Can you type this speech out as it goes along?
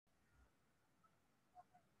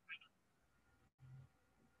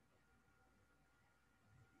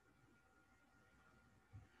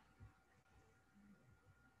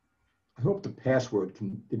I hope the password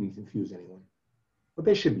didn't confuse anyone, but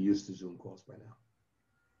they should be used to Zoom calls by now.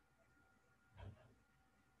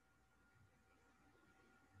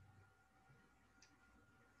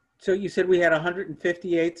 So you said we had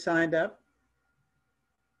 158 signed up?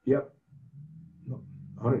 Yep,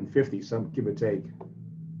 150, some give or take.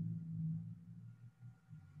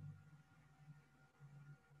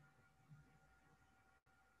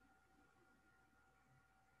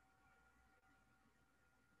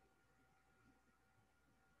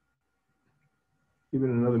 Give it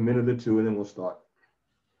another minute or two and then we'll start.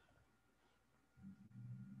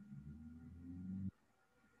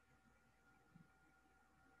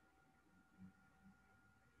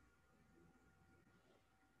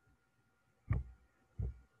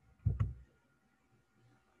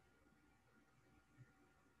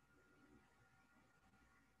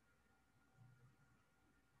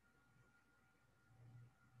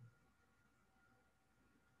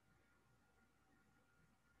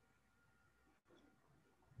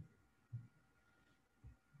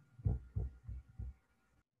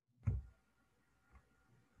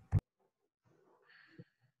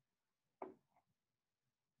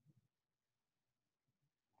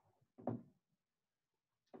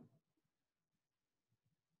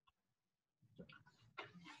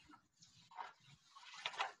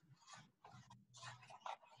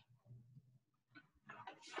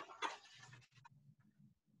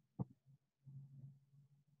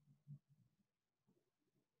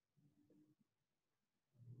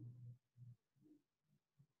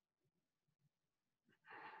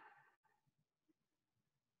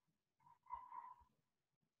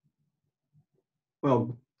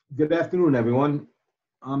 Well, good afternoon, everyone.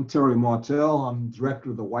 I'm Terry Martell. I'm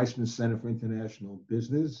director of the Weissman Center for International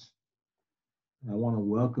Business. I want to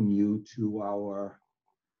welcome you to our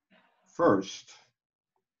first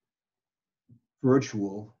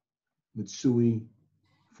virtual Mitsui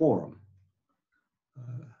forum.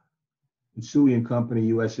 Mitsui and Company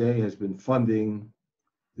USA has been funding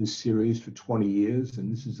this series for 20 years,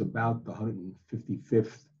 and this is about the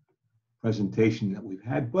 155th presentation that we've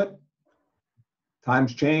had, but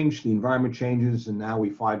times change, the environment changes, and now we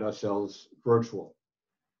find ourselves virtual.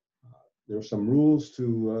 There are some rules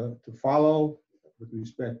to follow with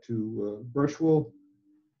respect to virtual.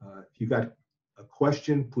 If you got a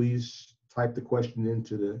question, please type the question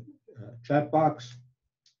into the chat box.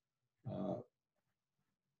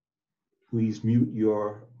 Please mute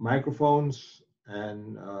your microphones,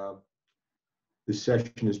 and this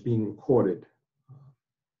session is being recorded.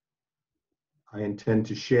 I intend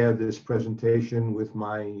to share this presentation with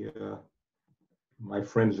my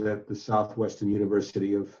friends at the Southwestern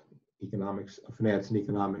University of Finance and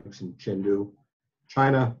Economics in Chengdu,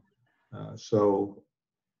 China. So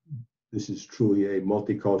this is truly a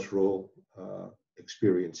multicultural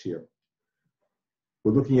experience here.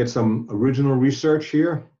 We're looking at some original research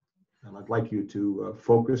here, and I'd like you to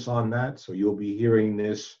focus on that. So you'll be hearing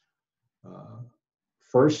this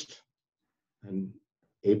first and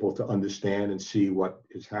able to understand and see what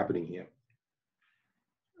is happening here.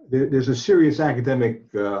 There's a serious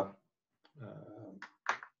academic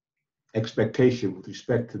expectation with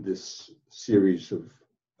respect to this series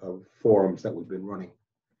of forums that we've been running.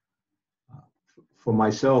 For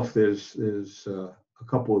myself, there's a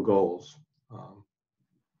couple of goals.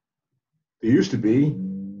 There used to be,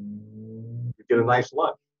 you get a nice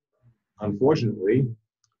lunch. Unfortunately,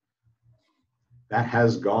 that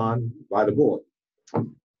has gone by the board.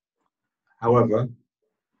 However,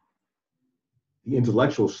 the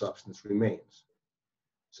intellectual substance remains.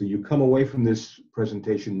 So you come away from this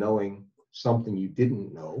presentation knowing something you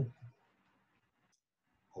didn't know,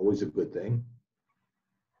 always a good thing.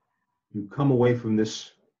 You come away from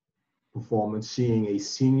this performance seeing a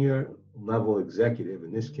senior level executive,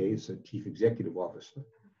 in this case, a chief executive officer,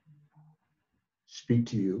 speak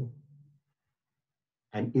to you.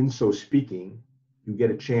 And in so speaking, you get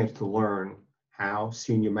a chance to learn how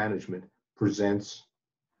senior management presents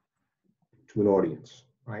to an audience,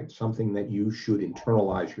 right? Something that you should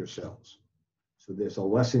internalize yourselves. So there's a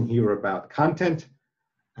lesson here about content,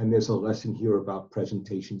 and there's a lesson here about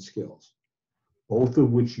presentation skills, both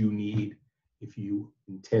of which you need if you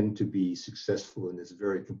intend to be successful in this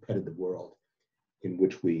very competitive world in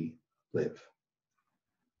which we live.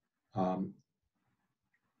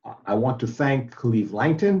 I want to thank Coville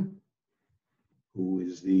Langton, who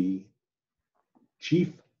is the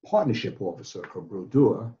Chief Partnership Officer of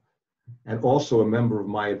Brodeur, and also a member of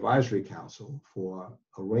my advisory council, for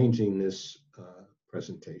arranging this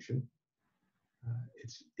presentation.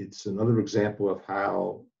 It's another example of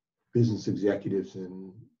how business executives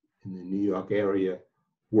in the New York area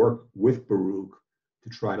work with Baruch to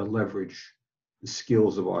try to leverage the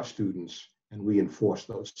skills of our students and reinforce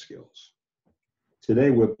those skills.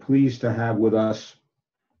 Today, we're pleased to have with us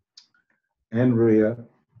Andrea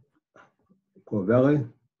Coville,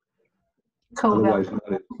 otherwise known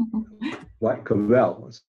as what?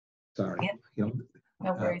 Coville. Sorry. Yeah. You know,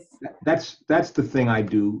 No worries. that's the thing I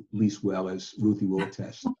do least well, as Ruthie will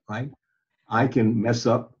attest, right? I can mess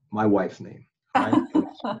up my wife's name, right?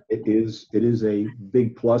 It is a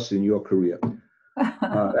big plus in your career.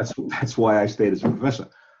 That's why I stayed as a professor.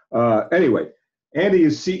 Anyway, Andy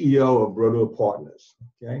is CEO of Brodeur Partners,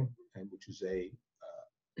 okay, and which is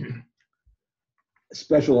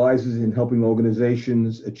specializes in helping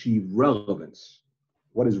organizations achieve relevance.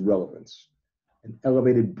 What is relevance? An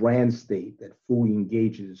elevated brand state that fully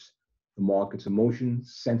engages the market's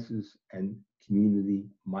emotions, senses, and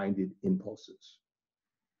community-minded impulses.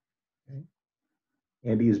 Okay.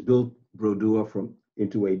 Andy has built Brodeur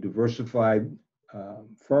into a diversified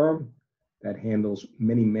firm that handles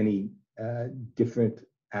many different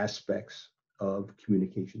aspects of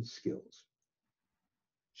communication skills.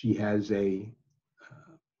 She has a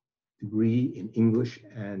degree in English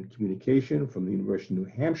and communication from the University of New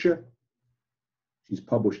Hampshire. She's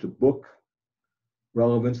published a book,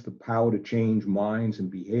 Relevance, The Power to Change Minds and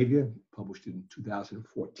Behavior, published in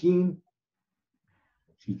 2014.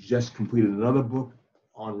 She just completed another book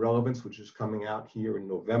on relevance, which is coming out here in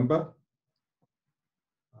November.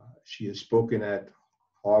 She has spoken at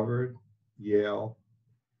Harvard, Yale,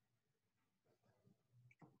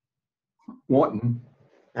 Wharton,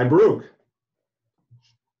 and Baruch,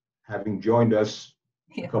 having joined us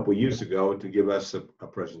a couple of years ago to give us a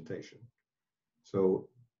presentation. So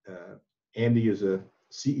Andy is a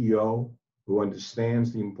CEO who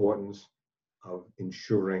understands the importance of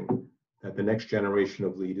ensuring that the next generation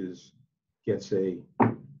of leaders gets a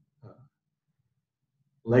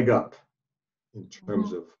leg up in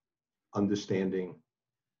terms of understanding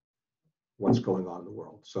what's going on in the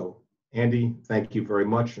world. So Andy, thank you very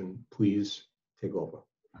much, and please take over.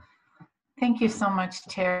 Thank you so much,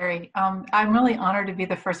 Terry. I'm really honored to be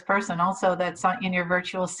the first person also that's in your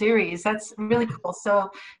virtual series. That's really cool. So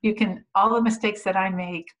you can, all the mistakes that I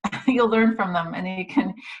make, you'll learn from them and you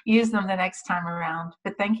can use them the next time around.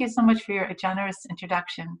 But thank you so much for your generous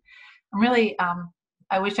introduction. I'm really,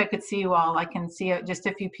 I wish I could see you all. I can see just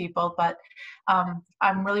a few people, but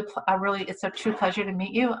it's a true pleasure to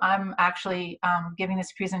meet you. I'm actually giving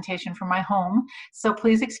this presentation from my home. So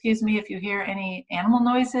please excuse me if you hear any animal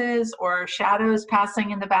noises or shadows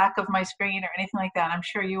passing in the back of my screen or anything like that. I'm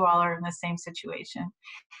sure you all are in the same situation.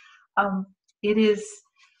 I'm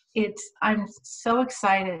so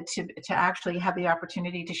excited to actually have the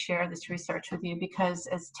opportunity to share this research with you because,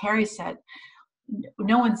 as Terry said,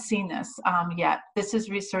 no one's seen this yet. This is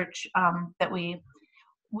research that we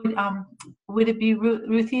would it be,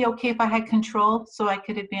 Ruthie, okay if I had control so I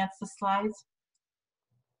could advance the slides?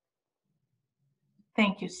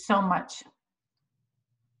 Thank you so much.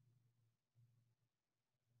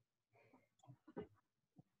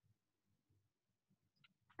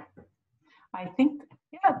 I think,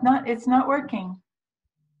 yeah, it's not working.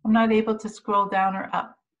 I'm not able to scroll down or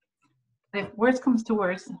up. If worse comes to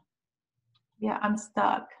worse, yeah, I'm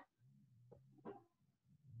stuck.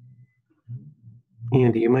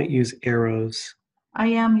 Andy, you might use arrows. I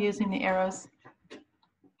am using the arrows.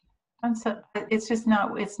 It's just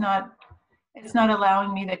not, it's not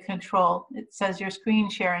allowing me to control. It says your screen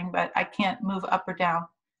sharing, but I can't move up or down.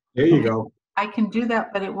 There you go. I can do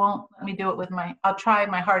that, but it won't let me do it with I'll try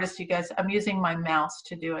my hardest, you guys. I'm using my mouse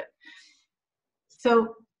to do it.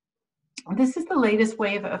 So this is the latest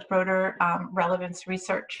wave of Brodeur relevance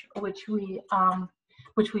research, which we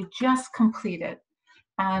just completed.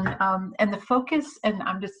 And the focus, and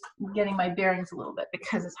I'm just getting my bearings a little bit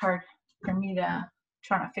because it's hard for me to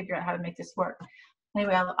try to figure out how to make this work.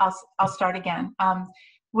 Anyway, I'll start again.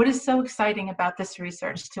 What is so exciting about this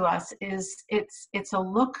research to us is it's a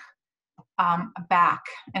look back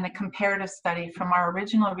and a comparative study from our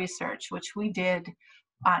original research, which we did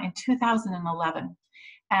in 2011.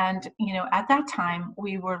 And at that time,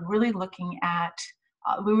 we were really looking at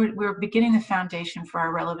we were beginning the foundation for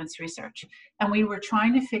our relevance research, and we were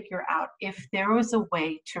trying to figure out if there was a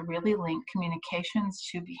way to really link communications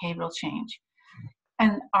to behavioral change.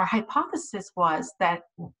 And our hypothesis was that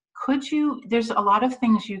there's a lot of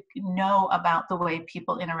things you know about the way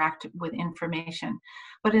people interact with information,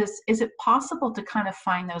 but is it possible to kind of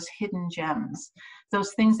find those hidden gems,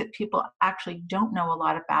 those things that people actually don't know a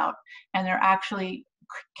lot about, and they're actually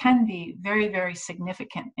can be very, very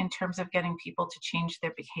significant in terms of getting people to change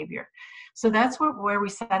their behavior. So that's where we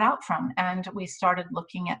set out from, and we started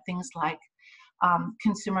looking at things like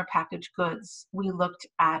consumer packaged goods. We looked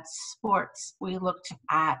at sports. We looked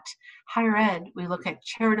at higher ed. We looked at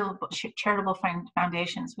charitable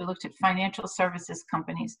foundations. We looked at financial services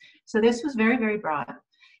companies. So this was very, very broad.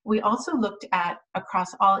 We also looked at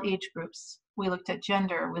across all age groups. We looked at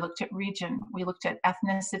gender. We looked at region. We looked at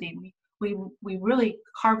ethnicity. We really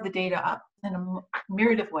carved the data up in a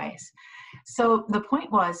myriad of ways. So the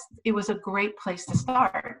point was, it was a great place to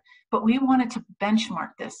start, but we wanted to benchmark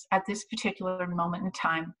this at this particular moment in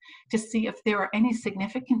time to see if there were any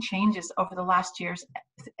significant changes over the last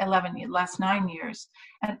 9 years,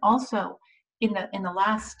 and also in the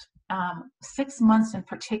last 6 months in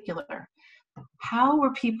particular. How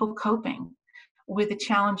were people coping with the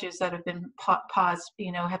challenges that have been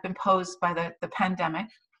posed by the pandemic?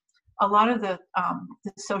 A lot of the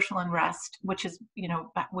social unrest, which has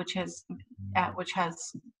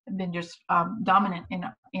been just dominant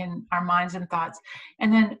in our minds and thoughts,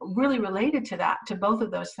 and then really related to that, to both of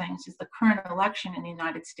those things, is the current election in the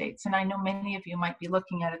United States. And I know many of you might be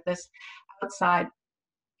looking at this outside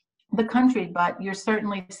the country, but you're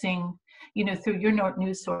certainly seeing, through your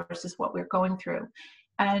news sources, what we're going through.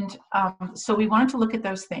 And so we wanted to look at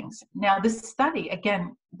those things. Now, this study,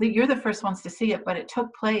 again, you're the first ones to see it, but it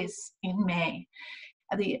took place in May.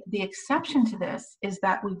 The exception to this is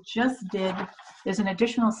that there's an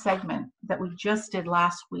additional segment that we just did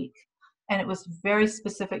last week, and it was very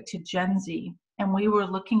specific to Gen Z. And we were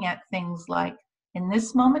looking at things like, in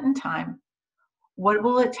this moment in time, what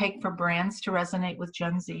will it take for brands to resonate with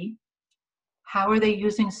Gen Z? How are they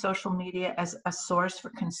using social media as a source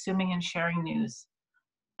for consuming and sharing news?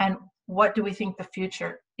 And what do we think the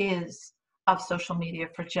future is of social media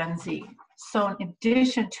for Gen Z? So in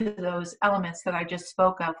addition to those elements that I just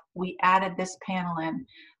spoke of, we added this panel in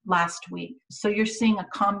last week. So you're seeing a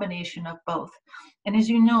combination of both. And as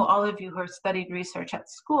you know, all of you who have studied research at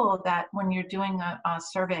school, that when you're doing a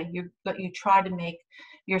survey, you try to make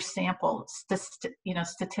your sample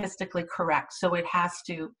statistically correct. So it has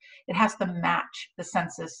to match the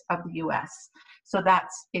census of the US. So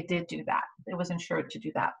it did do that. It was ensured to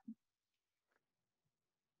do that.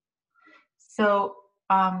 So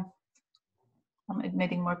I'm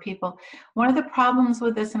admitting more people. One of the problems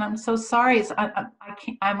with this, and I'm so sorry, is I'm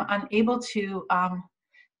unable to,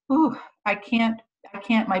 I can't,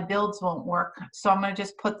 my builds won't work. So I'm gonna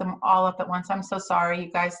just put them all up at once. I'm so sorry,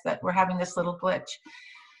 you guys, that we're having this little glitch.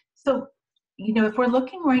 So, if we're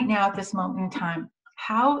looking right now at this moment in time,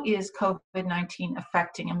 how is COVID-19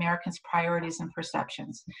 affecting Americans' priorities and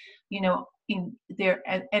perceptions? And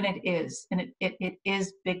it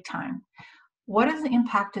is big time. What is the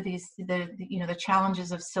impact of the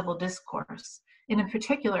challenges of civil discourse? And in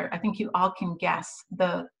particular, I think you all can guess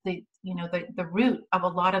the root of a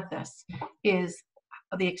lot of this is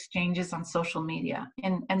the exchanges on social media,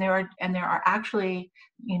 and there are actually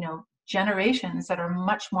generations that are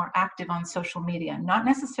much more active on social media, not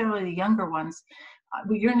necessarily the younger ones.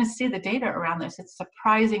 You're going to see the data around this. It's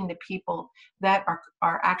surprising the people that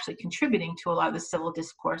are actually contributing to a lot of the civil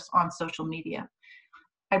discourse on social media.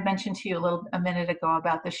 I mentioned to you a minute ago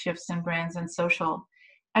about the shifts in brands and social.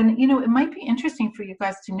 And, it might be interesting for you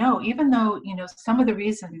guys to know, even though, some of the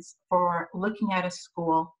reasons for looking at a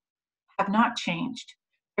school have not changed,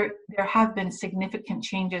 there have been significant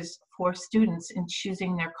changes for students in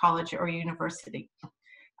choosing their college or university.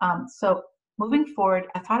 So moving forward,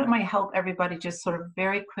 I thought it might help everybody just sort of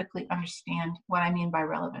very quickly understand what I mean by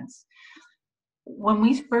relevance. When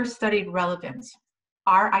we first studied relevance,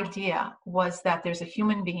 our idea was that there's a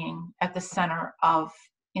human being at the center of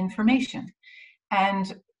information.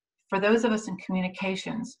 And for those of us in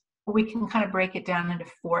communications, we can kind of break it down into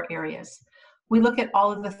 4 areas. We look at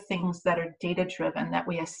all of the things that are data-driven that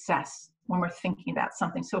we assess when we're thinking about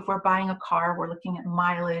something. So if we're buying a car, we're looking at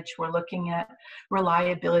mileage, we're looking at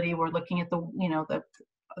reliability, we're looking at the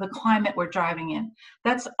climate we're driving in.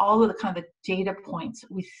 That's all of the kind of the data points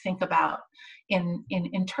we think about in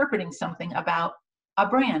interpreting something about a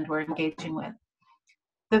brand we're engaging with.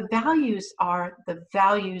 The values are the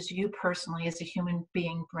values you personally as a human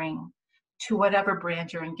being bring to whatever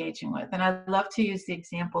brand you're engaging with. And I love to use the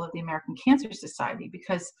example of the American Cancer Society,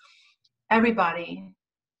 because everybody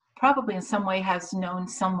probably in some way has known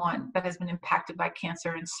someone that has been impacted by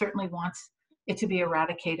cancer and certainly wants it to be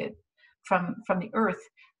eradicated from the earth.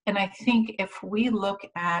 And I think if we look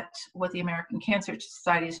at what the American Cancer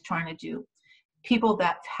Society is trying to do, people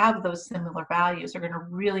that have those similar values are going to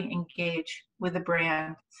really engage with the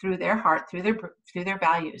brand through their heart, through their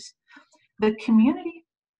values. The community,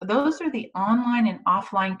 those are the online and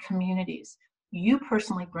offline communities you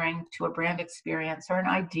personally bring to a brand experience or an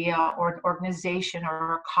idea or an organization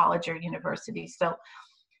or a college or university. So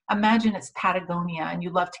imagine it's Patagonia and you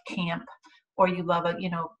love to camp, or you love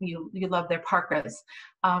you love their parkas.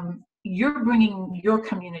 You're bringing your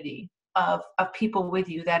community of people with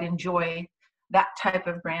you that enjoy that type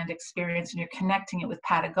of brand experience, and you're connecting it with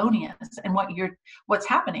Patagonians. And what's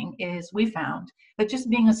happening is, we found that just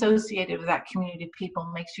being associated with that community of people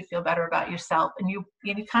makes you feel better about yourself, and you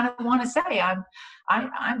kind of want to say,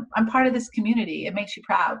 I'm part of this community. It makes you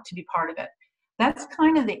proud to be part of it. That's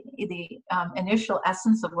kind of the initial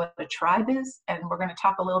essence of what a tribe is, and we're going to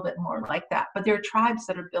talk a little bit more like that. But there are tribes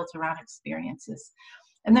that are built around experiences.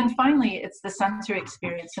 And then finally, it's the sensory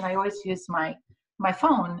experience, and I always use my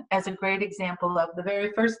phone as a great example of the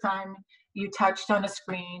very first time you touched on a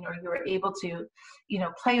screen, or you were able to,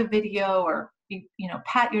 play a video, or,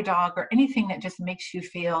 pat your dog, or anything that just makes you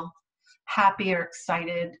feel happy or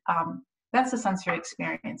excited. That's a sensory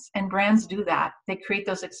experience. And brands do that. They create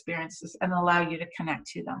those experiences and allow you to connect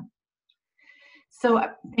to them. So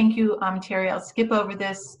thank you, Terry. I'll skip over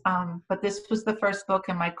this, but this was the first book,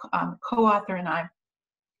 and my co-author and I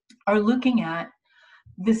are looking at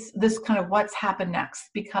this kind of what's happened next,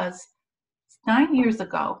 because 9 years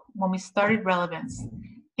ago, when we started Relevance,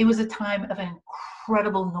 it was a time of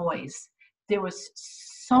incredible noise. There was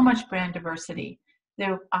so much brand diversity.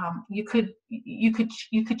 There, you could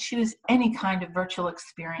choose any kind of virtual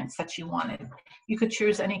experience that you wanted. You could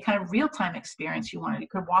choose any kind of real-time experience you wanted. You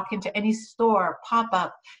could walk into any store, pop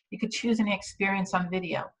up. You could choose any experience on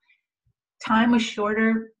video. Time was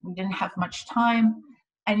shorter. We didn't have much time,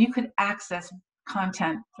 and you could access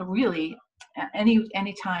content really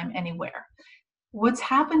anytime, anywhere. What's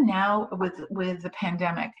happened now with the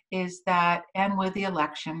pandemic is that, and with the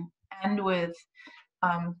election, and with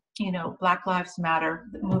Black Lives Matter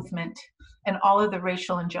movement, and all of the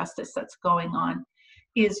racial injustice that's going on,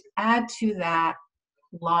 is add to that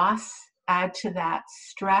loss, add to that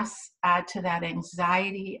stress, add to that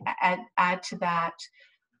anxiety, add to that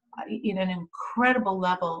an incredible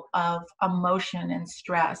level of emotion and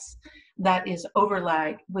stress that is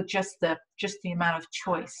overlaid with just the amount of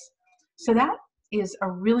choice. So that is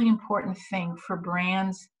a really important thing for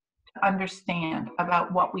brands to understand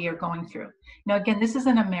about what we are going through. Now, again, this is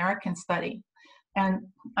an American study, and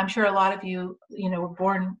I'm sure a lot of you, were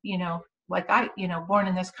born, like I, born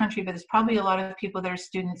in this country, but there's probably a lot of people that are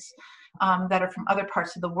students that are from other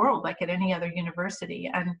parts of the world, like at any other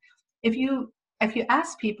university. And if you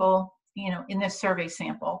ask people, in this survey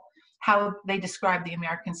sample, how they describe the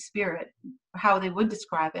American spirit, how they would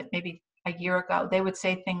describe it maybe a year ago, they would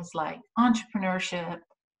say things like entrepreneurship,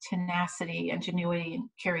 tenacity, ingenuity, and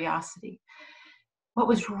curiosity. What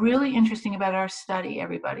was really interesting about our study,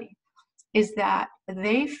 everybody, is that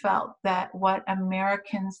they felt that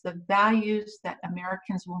the values that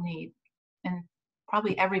Americans will need, and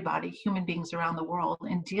probably everybody, human beings around the world,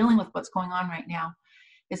 in dealing with what's going on right now,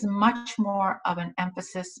 is much more of an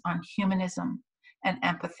emphasis on humanism and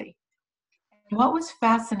empathy. And what was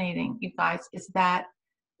fascinating, you guys, is that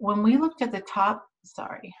when we looked at the top,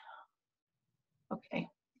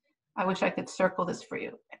 I wish I could circle this for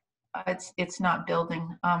you. It's not building.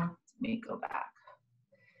 Let me go back.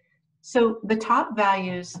 So the top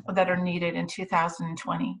values that are needed in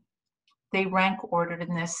 2020, they rank ordered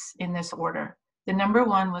in this order. The number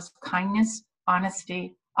one was kindness,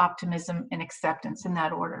 honesty, optimism, and acceptance, in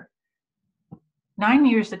that order. 9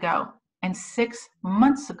 years ago and 6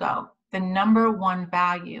 months ago, the number one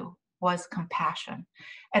value was compassion.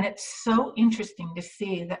 And it's so interesting to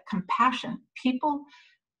see that compassion,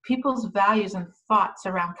 people's values and thoughts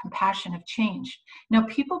around compassion have changed. Now,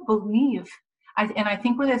 people believe, and I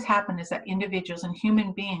think what has happened is that individuals and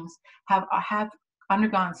human beings have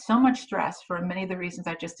undergone so much stress for many of the reasons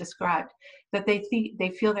I just described, that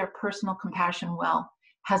they feel their personal compassion well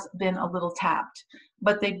has been a little tapped.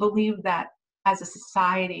 But they believe that as a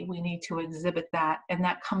society, we need to exhibit that, and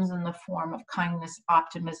that comes in the form of kindness,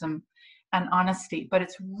 optimism, and honesty. But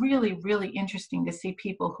it's really, really interesting to see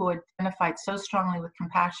people who identified so strongly with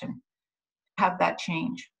compassion have that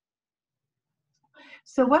change.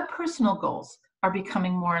 So what personal goals are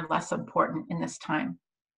becoming more and less important in this time?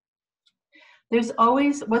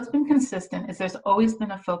 What's been consistent is there's always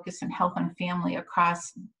been a focus in health and family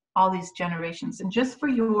across all these generations. And just for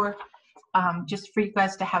you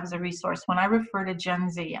guys to have as a resource, when I refer to Gen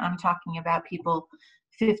Z, I'm talking about people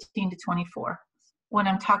 15 to 24. When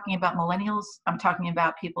I'm talking about millennials, I'm talking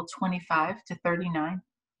about people 25 to 39.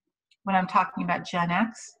 When I'm talking about Gen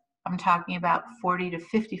X, I'm talking about 40 to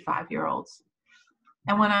 55-year-olds.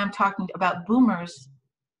 And when I'm talking about boomers,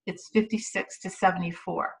 it's 56 to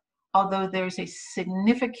 74. Although there's a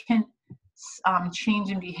significant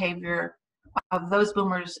change in behavior of those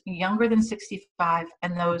boomers younger than 65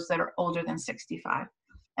 and those that are older than 65.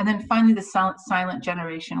 And then finally, the silent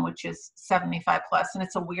generation, which is 75 plus. And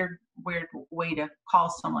it's a weird way to call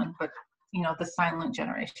someone, but the silent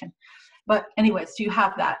generation. But anyway, so you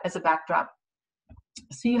have that as a backdrop.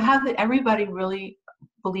 So you have everybody really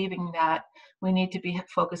believing that we need to be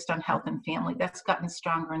focused on health and family. That's gotten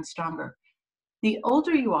stronger and stronger. The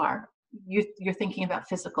older you are, you're thinking about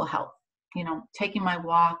physical health, taking my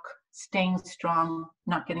walk, staying strong,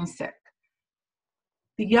 not getting sick.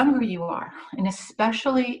 The younger you are, and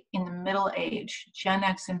especially in the middle age, Gen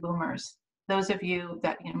X and boomers, those of you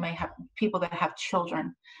that may have people that have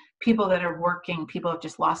children, people that are working, people who have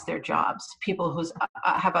just lost their jobs, people who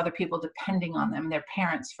have other people depending on them, their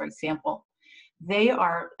parents, for example, they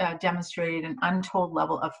are demonstrating an untold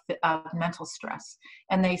level of mental stress,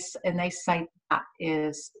 and they cite that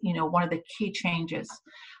is one of the key changes,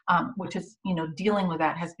 which is dealing with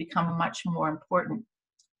that has become much more important.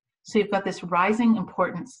 So you've got this rising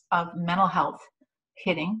importance of mental health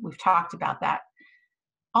hitting. We've talked about that.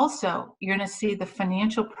 Also, you're going to see the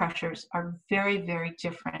financial pressures are very, very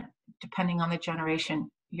different depending on the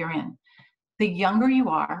generation you're in. The younger you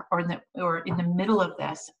are, or in the middle of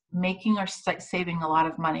this, making or saving a lot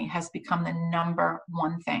of money has become the number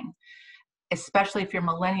one thing. Especially if you're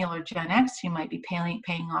millennial or Gen X, you might be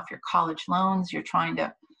paying off your college loans. You're trying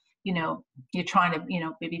to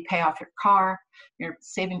maybe pay off your car. You're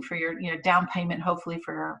saving for your down payment, hopefully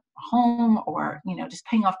for your home, or just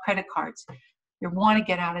paying off credit cards. You want to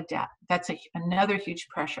get out of debt. That's another huge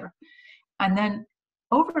pressure. And then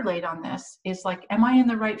overlaid on this is like, am I in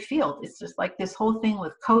the right field? It's just like this whole thing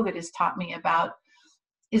with COVID has taught me about,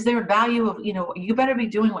 is there a value of, you better be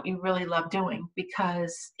doing what you really love doing,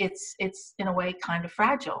 because it's in a way kind of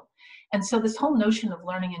fragile. And so this whole notion of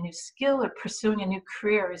learning a new skill or pursuing a new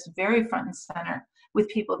career is very front and center with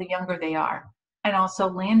people the younger they are, and also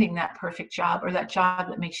landing that perfect job or that job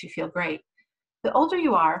that makes you feel great. The older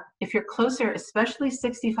you are, if you're closer, especially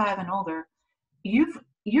 65 and older, you're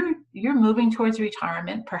moving towards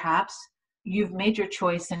retirement, perhaps. You've made your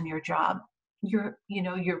choice in your job. You're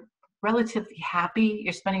relatively happy.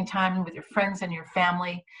 You're spending time with your friends and your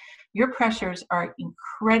family. Your pressures are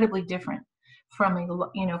incredibly different from a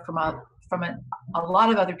lot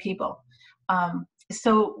of other people.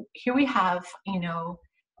 So here we have,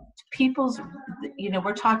 people's,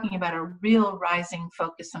 we're talking about a real rising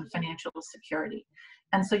focus on financial security.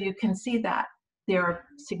 And so you can see that there are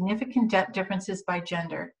significant debt differences by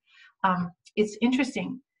gender. It's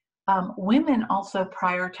interesting. Women also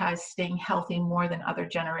prioritize staying healthy more than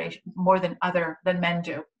than men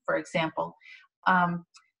do, for example.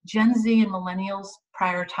 Gen Z and millennials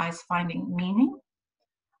prioritize finding meaning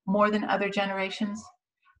more than other generations.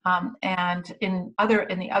 And in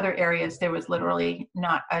the other areas, there was literally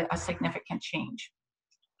not a significant change.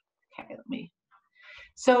 Okay,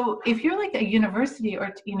 so if you're like a university,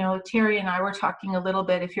 or, Terry and I were talking a little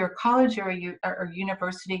bit, if you're a college or a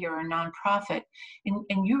university or a nonprofit,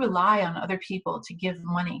 and you rely on other people to give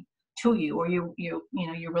money to you, or you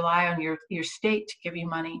rely on your state to give you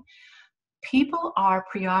money, people are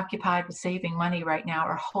preoccupied with saving money right now,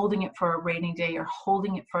 or holding it for a rainy day, or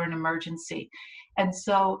holding it for an emergency. And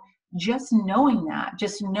so just knowing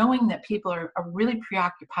that people are really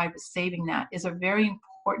preoccupied with saving that is a very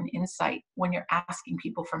important insight when you're asking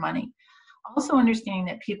people for money. Also understanding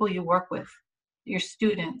that people you work with, your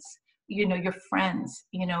students, your friends,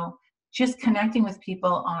 just connecting with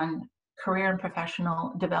people on career and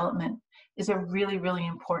professional development is a really, really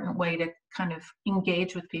important way to kind of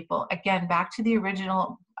engage with people. Again, back to the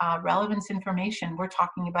original relevance information, we're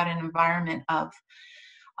talking about an environment of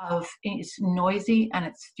it's noisy and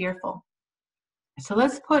it's fearful. So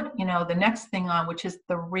let's put, the next thing on, which is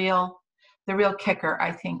the real kicker,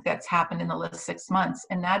 I think, that's happened in the last 6 months,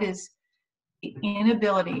 and that is the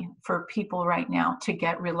inability for people right now to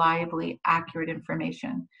get reliably accurate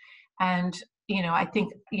information. And I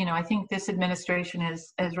think this administration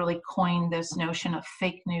has really coined this notion of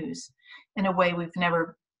fake news in a way we've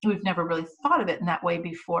never really thought of it in that way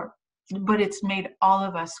before. But it's made all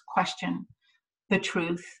of us question the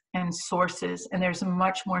truth and sources, and there's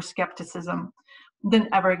much more skepticism than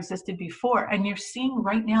ever existed before. And you're seeing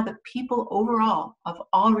right now that people overall, of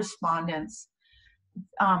all respondents,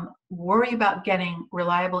 worry about getting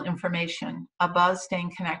reliable information above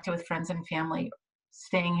staying connected with friends and family,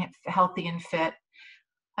 staying healthy and fit.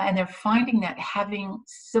 And they're finding that having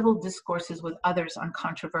civil discourses with others on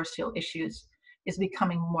controversial issues is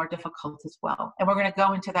becoming more difficult as well. And we're going to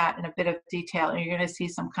go into that in a bit of detail, and you're going to see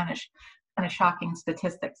some kind of shocking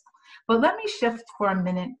statistics. But let me shift for a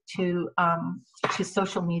minute to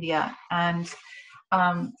social media. And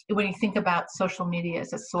when you think about social media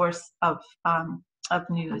as a source of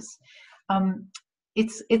news,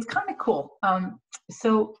 it's kind of cool.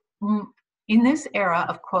 So in this era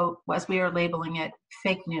of, quote, as we are labeling it,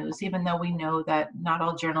 fake news, even though we know that not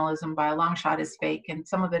all journalism by a long shot is fake, and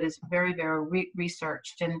some of it is very, very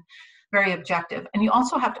researched and very objective. And you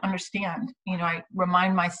also have to understand, I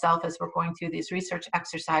remind myself as we're going through these research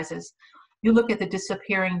exercises, you look at the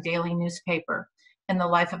disappearing daily newspaper in the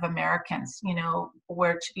life of Americans,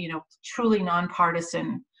 where, truly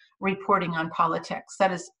nonpartisan reporting on politics.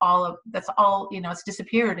 That's all, it's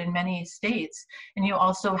disappeared in many states. And you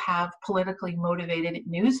also have politically motivated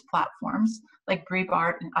news platforms like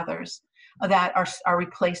Breitbart and others that are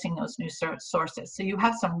replacing those news sources. So you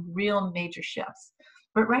have some real major shifts.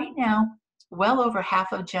 But right now, well over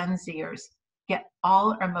half of Gen Zers get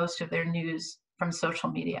all or most of their news from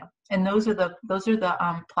social media. And those are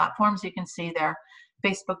the platforms you can see there: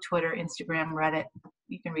 Facebook, Twitter, Instagram, Reddit.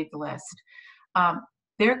 You can read the list.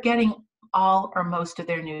 They're getting all or most of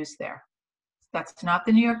their news there. That's not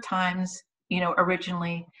the New York Times,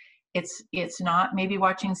 originally. It's not maybe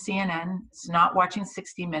watching CNN. It's not watching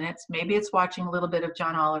 60 Minutes. Maybe it's watching a little bit of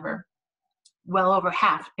John Oliver. Well over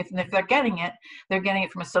half. If they're getting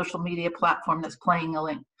it from a social media platform that's playing a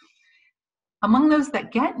link. Among those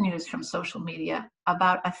that get news from social media,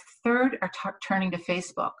 about a third are turning to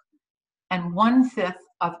Facebook, and 1/5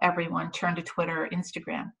 of everyone turn to Twitter or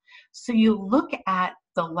Instagram. So you look at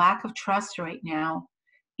the lack of trust right now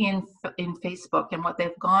in Facebook and what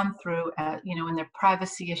they've gone through, in their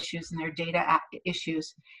privacy issues and their data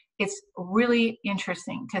issues. It's really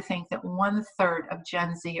interesting to think that 1/3 of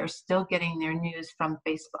Gen Z are still getting their news from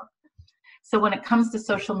Facebook. So when it comes to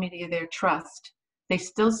social media, their trust, they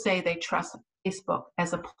still say they trust Facebook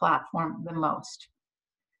as a platform the most.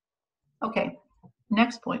 Okay,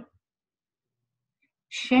 next point.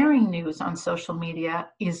 Sharing news on social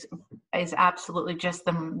media is absolutely just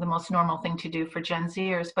the most normal thing to do for Gen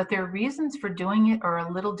Zers, but their reasons for doing it are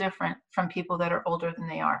a little different from people that are older than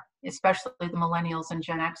they are, especially the millennials and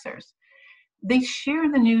Gen Xers. They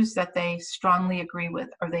share the news that they strongly agree with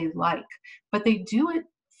or they like, but they do it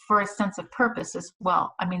for a sense of purpose as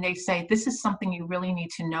well. I mean, they say, this is something you really need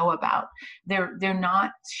to know about. They're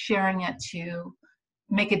not sharing it to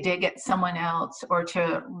make a dig at someone else or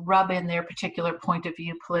to rub in their particular point of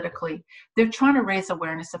view politically. They're trying to raise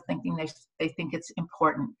awareness of thinking they think it's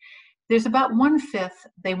important. There's about 1/5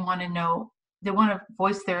 they want to know, they want to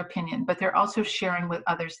voice their opinion, but they're also sharing with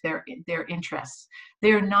others their interests.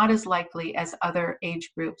 They're not as likely as other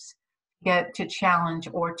age groups get to challenge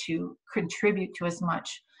or to contribute to as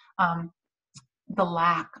much the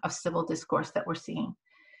lack of civil discourse that we're seeing.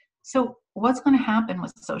 So what's going to happen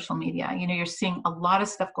with social media? You're seeing a lot of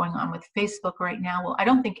stuff going on with Facebook right now. Well, I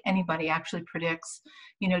don't think anybody actually predicts,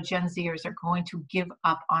 Gen Zers are going to give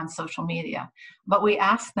up on social media. But we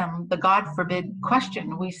asked them the God forbid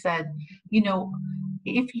question. We said,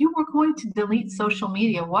 if you were going to delete social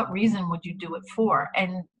media, what reason would you do it for?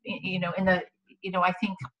 And, I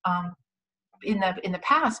think in the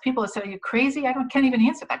past, people have said, are you crazy? Can't even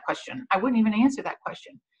answer that question. I wouldn't even answer that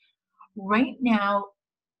question. Right now,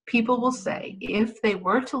 people will say if they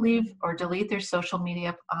were to leave or delete their social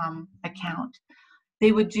media account,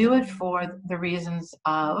 they would do it for the reasons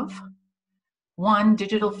of, one,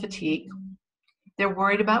 digital fatigue. They're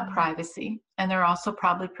worried about privacy, and they're also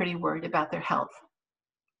probably pretty worried about their health.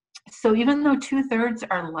 So even though 2/3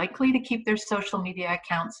 are likely to keep their social media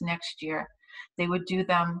accounts next year, they would do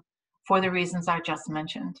them for the reasons I just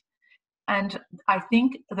mentioned. And I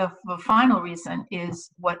think the final reason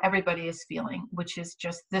is what everybody is feeling, which is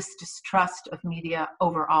just this distrust of media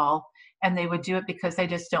overall. And they would do it because they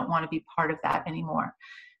just don't want to be part of that anymore.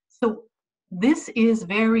 So this is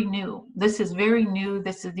very new.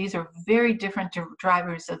 These are very different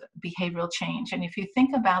drivers of behavioral change. And if you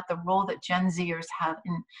think about the role that Gen Zers have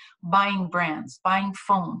in buying brands, buying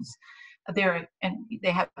phones, they're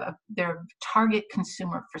target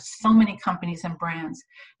consumer for so many companies and brands.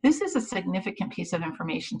 This is a significant piece of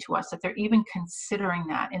information to us that they're even considering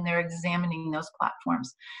that and they're examining those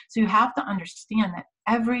platforms. So you have to understand that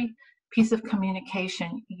every piece of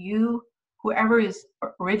communication, whoever is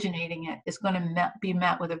originating it is going to be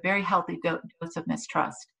met with a very healthy dose of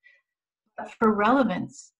mistrust. But for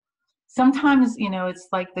relevance, sometimes, it's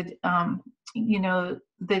like the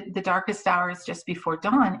darkest hours just before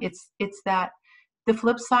dawn. It's that the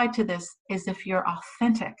flip side to this is if you're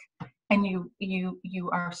authentic and you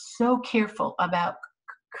are so careful about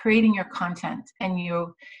creating your content and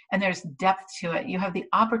there's depth to it, you have the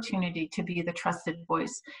opportunity to be the trusted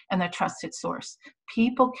voice and the trusted source.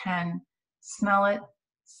 People can smell it,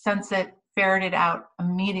 sense it, ferret it out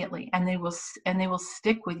immediately, and they will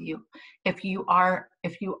stick with you if you are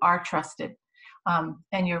trusted.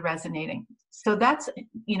 and you're resonating. So that's,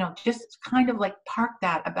 just kind of like park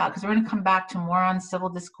that about, because we're going to come back to more on civil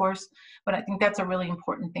discourse, but I think that's a really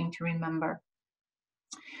important thing to remember.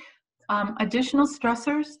 Additional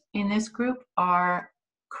stressors in this group are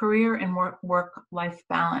career and work-life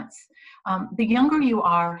balance. The younger you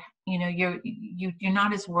are, you're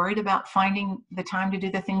not as worried about finding the time to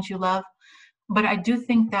do the things you love. But I do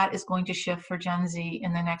think that is going to shift for Gen Z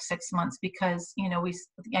in the next 6 months because,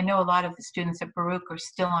 I know a lot of the students at Baruch are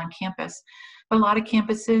still on campus, but a lot of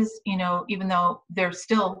campuses, even though they're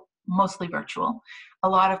still mostly virtual, a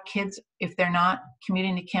lot of kids, if they're not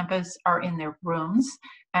commuting to campus, are in their rooms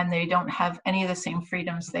and they don't have any of the same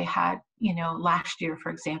freedoms they had, last year,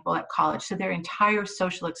 for example, at college. So their entire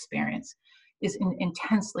social experience is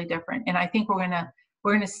intensely different. And I think we're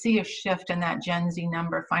going to see a shift in that Gen Z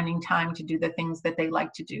number finding time to do the things that they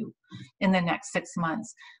like to do in the next 6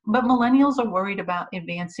 months. But millennials are worried about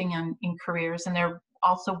advancing in careers, and they're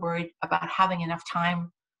also worried about having enough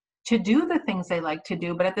time to do the things they like to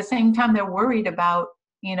do. But at the same time, they're worried about,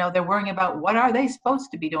 they're worrying about what are they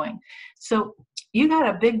supposed to be doing. So you got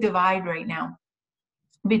a big divide right now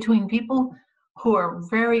between people who are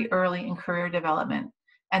very early in career development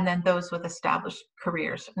and then those with established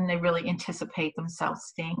careers, and they really anticipate themselves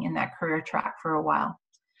staying in that career track for a while.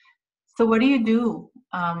 So what do you do?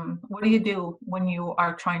 What do you do when you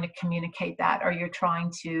are trying to communicate that, or you're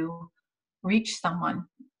trying to reach someone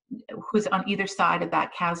who's on either side of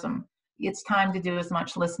that chasm? It's time to do as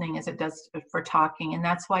much listening as it does for talking, and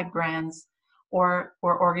that's why brands or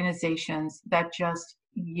organizations that just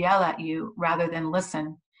yell at you rather than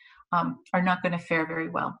listen are not going to fare very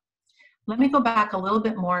well. Let me go back a little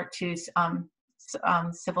bit more to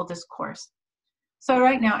civil discourse. So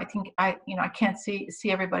right now, I think I can't see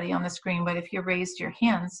everybody on the screen, but if you raised your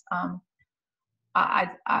hands,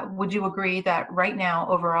 would you agree that right now,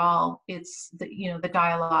 overall, it's the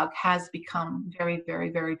dialogue has become very,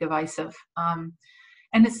 very, very divisive, and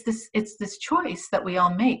it's this choice that we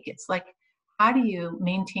all make. It's like, how do you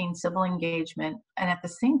maintain civil engagement and at the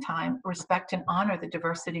same time respect and honor the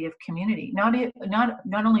diversity of community? Not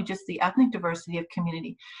only just the ethnic diversity of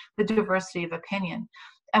community, the diversity of opinion.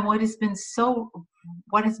 And what has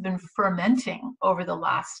been fermenting over the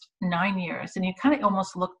last 9 years, and you kind of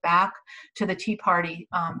almost look back to the Tea Party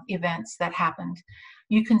events that happened,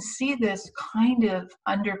 you can see this kind of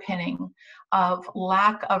underpinning of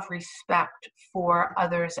lack of respect for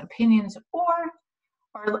others' opinions, or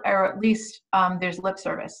at least there's lip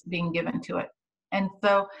service being given to it. And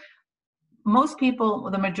so most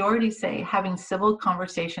people, the majority, say having civil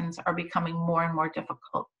conversations are becoming more and more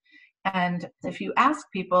difficult. And if you ask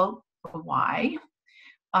people why,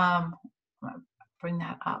 bring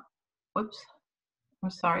that up. Whoops, I'm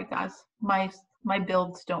sorry, guys. My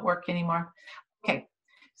builds don't work anymore. Okay,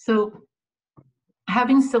 so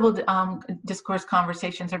having civil discourse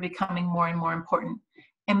conversations are becoming more and more important,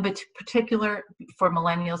 in particular for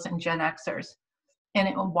millennials and Gen Xers. And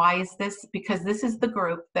why is this? Because this is the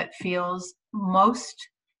group that feels most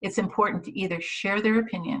it's important to either share their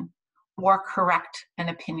opinion or correct an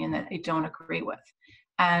opinion that they don't agree with.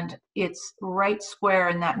 And it's right square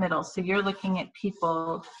in that middle. So you're looking at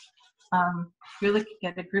people, you're looking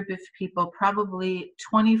at a group of people, probably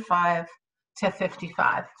 25 to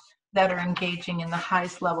 55, that are engaging in the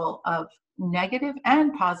highest level of negative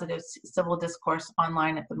and positive civil discourse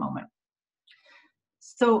online at the moment.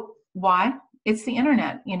 So why? It's the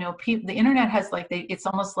internet. The internet has it's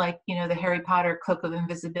almost like, the Harry Potter cloak of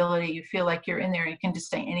invisibility. You feel like you're in there, you can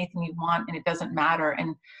just say anything you want and it doesn't matter.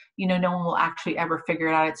 And, no one will actually ever figure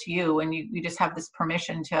it out. It's you. And you just have this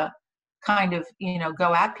permission to kind of,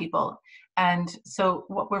 go at people. And so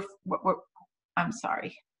I'm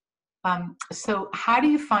sorry. So how do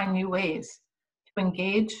you find new ways to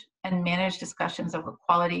engage and manage discussions of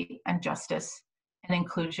equality and justice and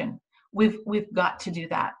inclusion? We've got to do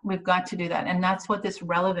that. We've got to do that. And that's what this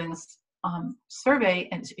Relevance survey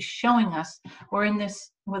is showing us. We're in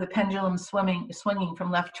this with a pendulum swinging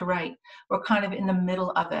from left to right. We're kind of in the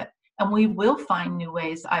middle of it. And we will find new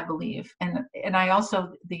ways, I believe. And I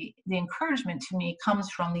also, the encouragement to me comes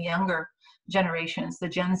from the younger generations, the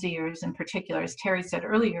Gen Zers in particular, as Terry said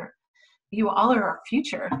earlier. You all are our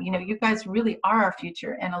future. You guys really are our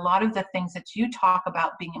future. And a lot of the things that you talk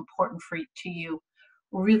about being important to you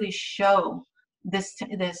really show this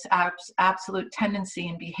absolute tendency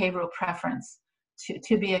and behavioral preference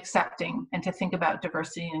to be accepting and to think about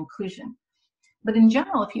diversity and inclusion. But in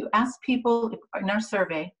general, if you ask people in our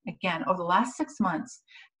survey, again, over the last 6 months,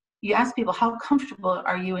 you ask people, how comfortable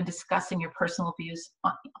are you in discussing your personal views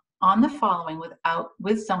on the following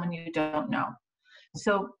with someone you don't know?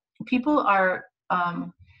 So people are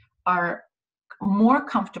more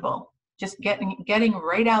comfortable just getting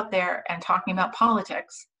right out there and talking about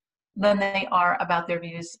politics than they are about their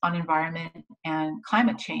views on environment and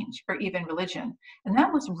climate change or even religion. And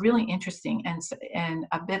that was really interesting and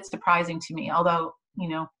a bit surprising to me, although, you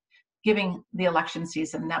know, giving the election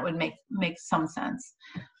season, that would make some sense.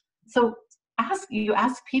 So you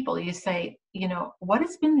ask people, you say, you know, what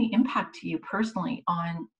has been the impact to you personally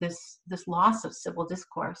on this loss of civil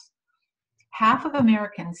discourse? Half of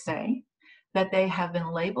Americans say that they have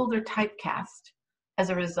been labeled or typecast as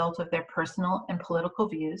a result of their personal and political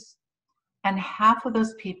views. And half of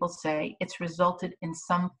those people say it's resulted in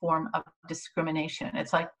some form of discrimination.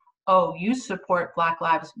 It's like, oh, you support Black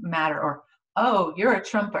Lives Matter, or, oh, you're a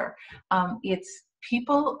Trumper. It's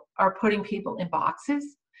people are putting people in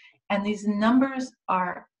boxes, and these numbers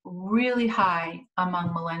are really high among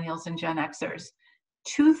millennials and Gen Xers.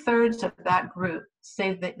 2/3 of that group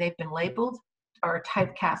say that they've been labeled or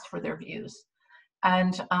typecast for their views.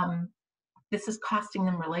 And this is costing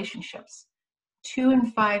them relationships. 2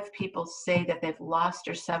 in 5 people say that they've lost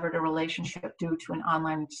or severed a relationship due to an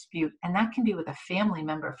online dispute. And that can be with a family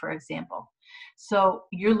member, for example. So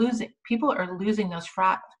people are losing those,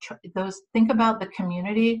 think about the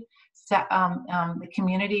community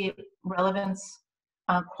relevance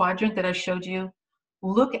quadrant that I showed you.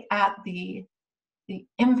 Look at the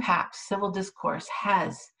impact civil discourse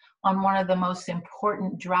has on one of the most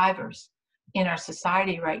important drivers in our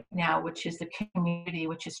society right now, which is the community,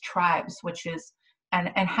 which is tribes, which is,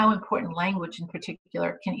 and how important language in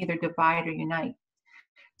particular can either divide or unite.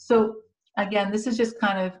 So again, this is just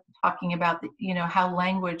kind of talking about how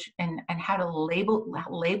language and how to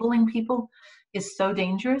labeling people is so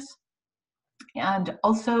dangerous. And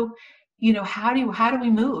also, how do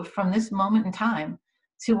we move from this moment in time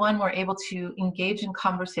to one we're able to engage in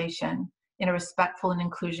conversation in a respectful and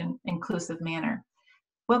inclusive manner?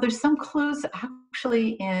 Well, there's some clues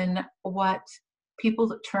actually in what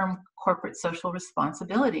people term corporate social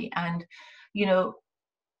responsibility. And,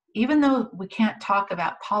 even though we can't talk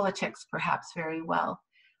about politics perhaps very well,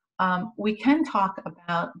 we can talk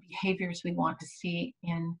about behaviors we want to see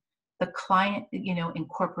in the client, in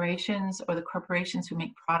corporations or the corporations who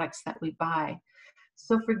make products that we buy.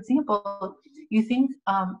 So for example, you think,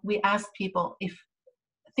 we ask people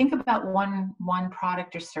think about one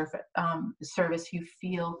product or service you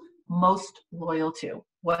feel most loyal to.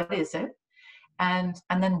 What is it? And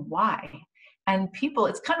then why? And people,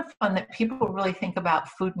 it's kind of fun that people really think about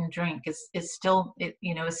food and drink is still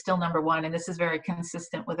number one. And this is very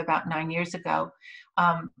consistent with about 9 years ago.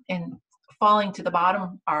 And falling to the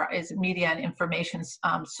bottom is media and information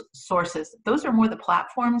sources. Those are more the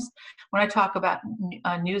platforms. When I talk about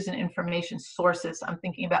news and information sources, I'm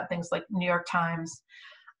thinking about things like New York Times,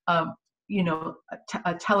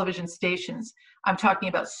 television stations. I'm talking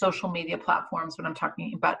about social media platforms when I'm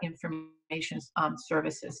talking about information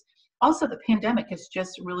services. Also, the pandemic has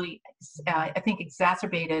just really, I think,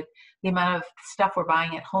 exacerbated the amount of stuff we're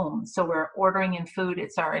buying at home. So we're ordering in food.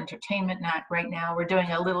 It's our entertainment night right now. We're doing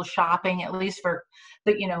a little shopping, at least for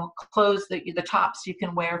the, clothes, the tops you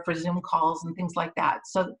can wear for Zoom calls and things like that.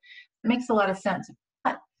 So it makes a lot of sense.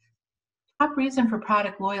 But top reason for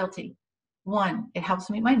product loyalty. One, it helps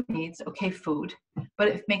meet my needs, okay, food, but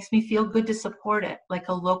it makes me feel good to support it, like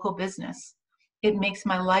a local business. It makes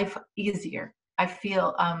my life easier. I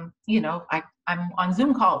feel, I'm on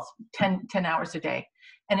Zoom calls 10 hours a day,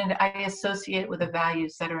 and I associate it with the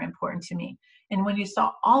values that are important to me. And when you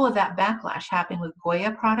saw all of that backlash happen with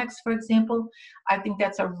Goya products, for example, I think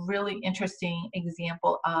that's a really interesting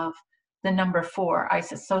example of the number 4. I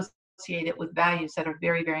associate it with values that are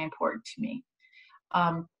very, very important to me.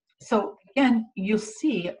 So again, you'll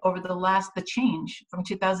see over the change from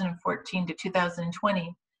 2014 to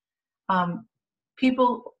 2020,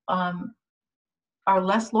 people are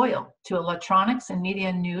less loyal to electronics and media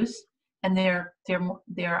and news, and they're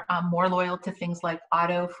more loyal to things like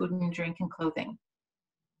auto, food and drink, and clothing.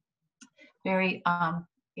 That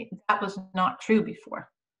was not true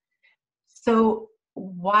before. So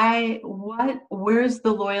where's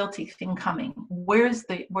the loyalty thing coming? Where's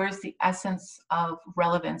the essence of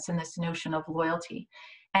relevance in this notion of loyalty,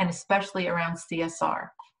 and especially around CSR?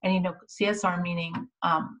 And CSR meaning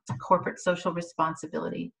corporate social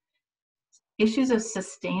responsibility. Issues of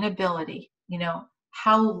sustainability,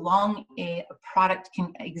 how long a product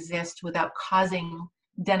can exist without causing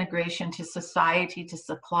denigration to society, to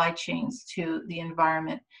supply chains, to the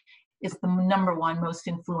environment, is the number 1 most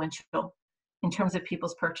influential in terms of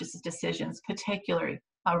people's purchases decisions, particularly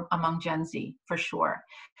among Gen Z, for sure.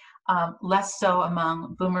 Less so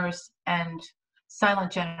among boomers and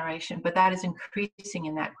silent generation, but that is increasing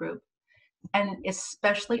in that group. and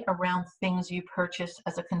especially around things you purchase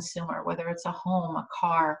as a consumer, whether it's a home, a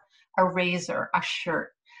car, a razor, a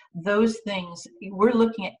shirt. Those things, we're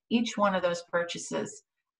looking at each one of those purchases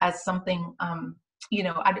as something,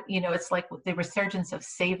 it's like the resurgence of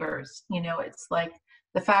savers. It's like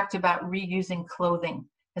the fact about reusing clothing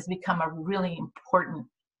has become a really important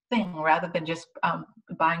thing rather than just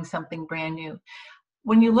buying something brand new.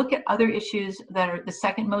 When you look at other issues that are the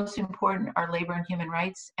second most important are labor and human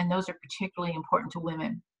rights, and those are particularly important to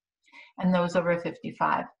women and those over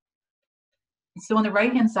 55. So on the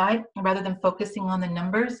right-hand side, rather than focusing on the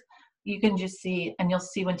numbers, you can just see, and you'll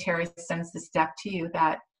see when Terry sends this deck to you,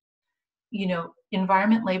 that,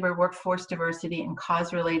 environment, labor, workforce diversity, and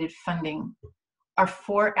cause-related funding are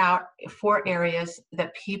four areas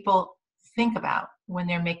that people think about when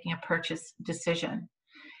they're making a purchase decision.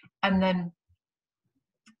 And then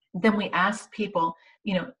we ask people,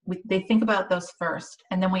 they think about those first,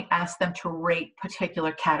 and then we ask them to rate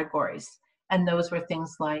particular categories. And those were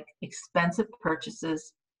things like expensive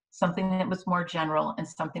purchases, something that was more general, and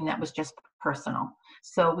something that was just personal.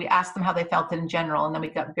 So we asked them how they felt in general, and then we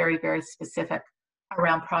got very, very specific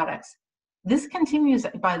around products. This continues,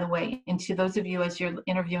 by the way, into those of you as you're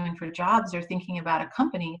interviewing for jobs or thinking about a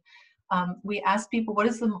company. We ask people, what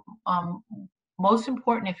is the most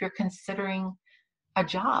important if you're considering a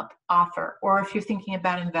job offer, or if you're thinking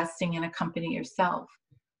about investing in a company yourself?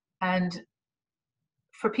 And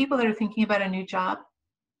for people that are thinking about a new job,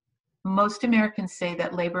 most Americans say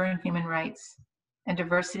that labor and human rights and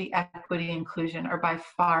diversity, equity, inclusion are by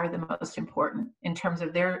far the most important in terms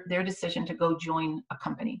of their decision to go join a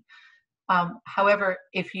company. However,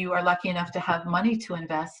 if you are lucky enough to have money to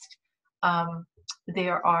invest,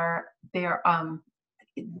 those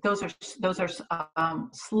are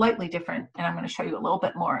slightly different, and I'm going to show you a little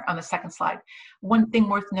bit more on the second slide. One thing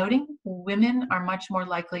worth noting, women are much more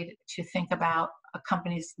likely to think about a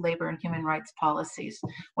company's labor and human rights policies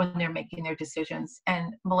when they're making their decisions,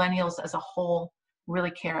 and millennials as a whole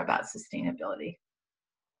really care about sustainability.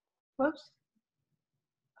 Whoops.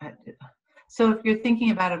 So if you're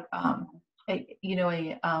thinking about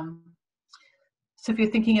so if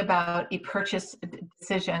you're thinking about a purchase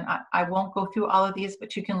decision, I won't go through all of these,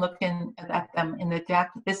 but you can look at them in the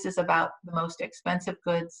deck. This is about the most expensive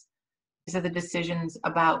goods. These are the decisions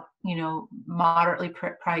about, moderately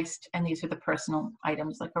priced, and these are the personal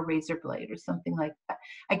items like a razor blade or something like that.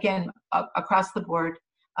 Again, across the board,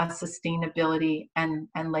 sustainability and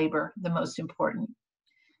labor, the most important.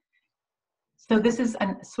 So this is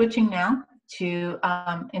switching now to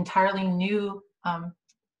entirely new,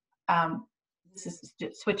 this is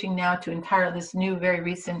switching now to this new, very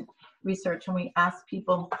recent research, and we asked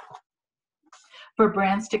people for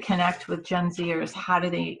brands to connect with Gen Zers. How are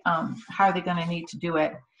they going to need to do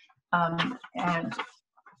it? And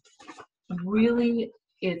really,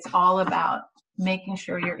 it's all about making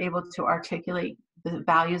sure you're able to articulate the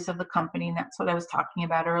values of the company, and that's what I was talking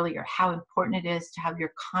about earlier. How important it is to have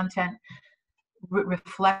your content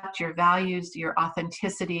reflect your values, your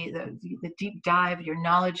authenticity, the deep dive, your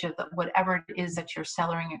knowledge of whatever it is that you're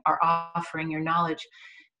selling or offering your knowledge,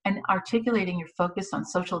 and articulating your focus on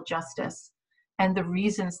social justice and the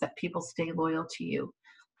reasons that people stay loyal to you.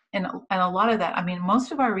 And a lot of that,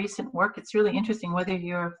 most of our recent work, it's really interesting, whether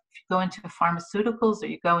you go into pharmaceuticals or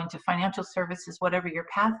you go into financial services, whatever your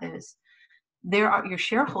path is, your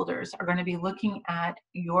shareholders are going to be looking at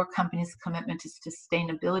your company's commitment to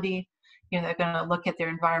sustainability. They're going to look at their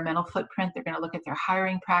environmental footprint. They're going to look at their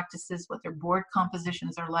hiring practices, what their board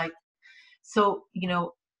compositions are like. So,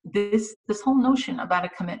 this whole notion about a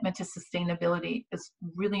commitment to sustainability is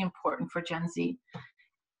really important for Gen Z.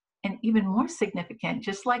 And even more significant,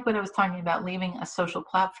 just like what I was talking about, leaving a social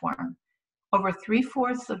platform, over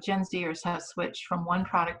 3/4 of Gen Zers have switched from one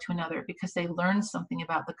product to another because they learned something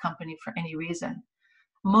about the company for any reason.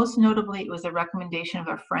 Most notably, it was a recommendation of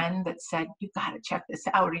a friend that said, you got to check this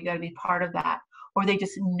out, or you got to be part of that. Or they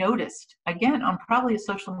just noticed, again, on probably a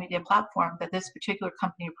social media platform, that this particular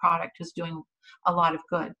company or product was doing a lot of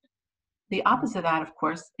good. The opposite of that, of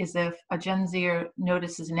course, is if a Gen Zer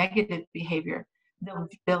notices negative behavior,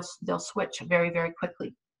 they'll switch very, very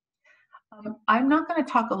quickly. I'm not going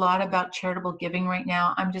to talk a lot about charitable giving right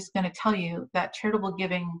now. I'm just going to tell you that charitable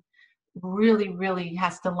giving really, really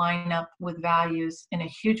has to line up with values in a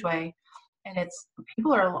huge way. And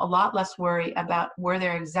people are a lot less worried about where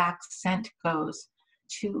their exact cent goes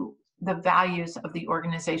to the values of the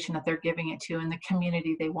organization that they're giving it to and the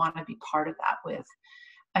community they want to be part of that with.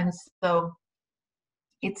 And so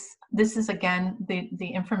this is, again, the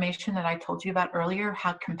information that I told you about earlier,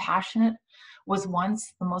 how compassionate was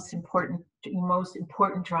once the most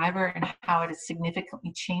important driver and how it has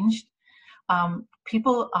significantly changed.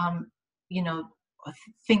 People, you know,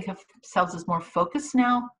 think of themselves as more focused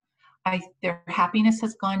now. Their happiness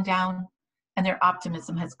has gone down and their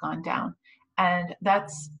optimism has gone down. And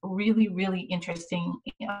that's really, really interesting.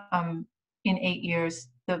 In 8 years,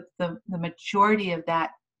 the majority of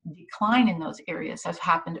that decline in those areas has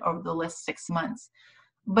happened over the last 6 months.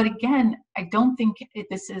 But again, I don't think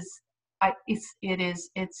it's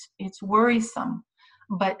worrisome,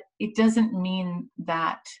 but it doesn't mean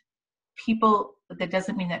that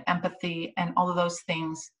empathy and all of those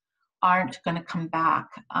things aren't going to come back.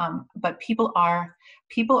 But people are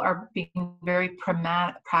being very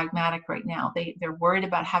pragmatic right now. They're worried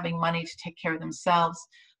about having money to take care of themselves.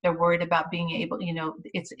 They're worried about being able, you know,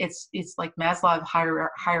 it's like Maslow's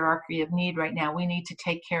hierarchy of need right now. We need to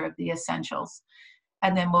take care of the essentials.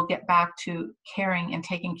 And then we'll get back to caring and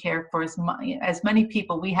taking care for as many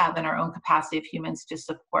people we have in our own capacity of humans to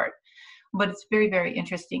support. But it's very, very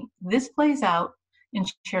interesting. This plays out in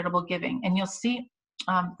charitable giving. And you'll see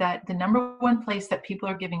that the number one place that people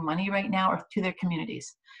are giving money right now are to their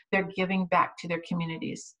communities. They're giving back to their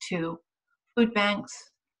communities, to food banks,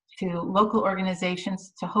 to local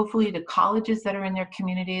organizations, to hopefully to colleges that are in their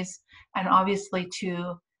communities, and obviously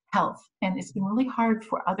to health. And it's been really hard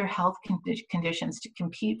for other health conditions to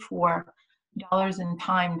compete for dollars and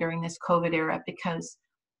time during this COVID era, because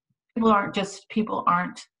people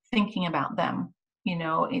aren't thinking about them. You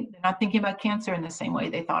know, they're not thinking about cancer in the same way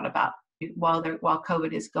they thought about while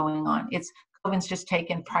COVID is going on. COVID's just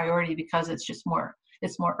taken priority because it's more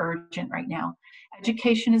urgent right now.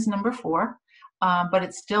 Education is number 4. But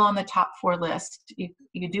it's still on the top 4 list.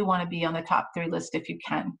 You do want to be on the top 3 list if you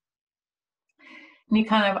can.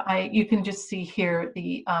 And you can just see here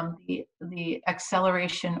the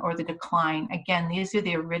acceleration or the decline. Again, these are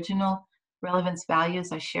the original relevance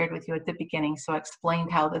values I shared with you at the beginning. So I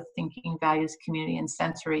explained how the thinking, values, community, and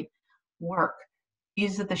sensory work.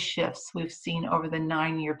 These are the shifts we've seen over the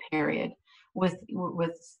 9-year period, with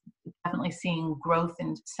definitely seeing growth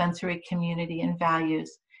in sensory, community, and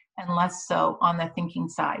values, and less so on the thinking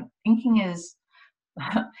side. Thinking is,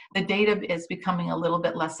 the data is becoming a little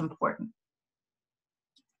bit less important.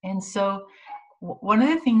 And so one of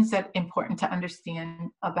the things that's important to understand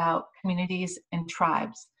about communities and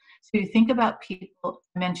tribes, so you think about people,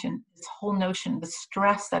 I mentioned this whole notion, the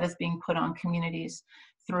stress that is being put on communities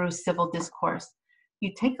through civil discourse.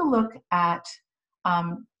 You take a look at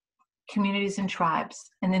communities and tribes,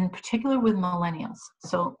 and in particular with millennials.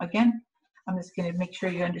 So again, I'm just going to make sure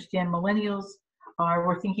you understand millennials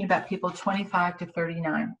we're thinking about people 25 to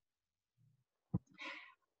 39.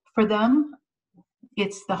 For them,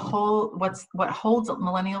 it's the whole, what holds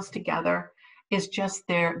millennials together is just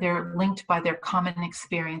they're linked by their common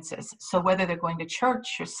experiences. So whether they're going to church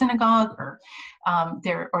or synagogue or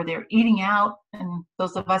they're eating out, and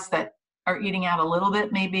those of us that are eating out a little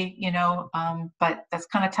bit maybe, you know, but that's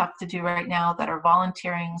kind of tough to do right now, that are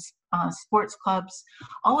volunteering, sports clubs,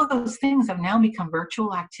 all of those things have now become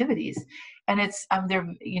virtual activities. And it's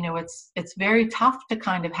very tough to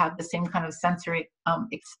kind of have the same kind of sensory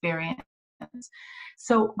experience.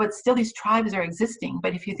 So, but still these tribes are existing.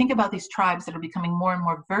 But if you think about these tribes that are becoming more and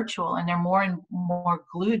more virtual, and they're more and more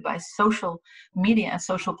glued by social media and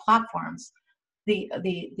social platforms, the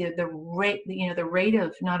rate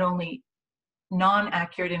of not only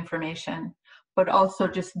non-accurate information, but also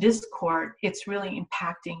just discord, it's really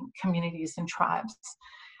impacting communities and tribes.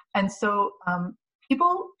 And so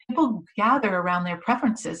people gather around their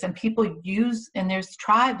preferences, and and there's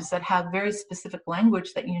tribes that have very specific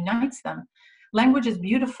language that unites them. Language is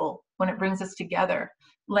beautiful when it brings us together.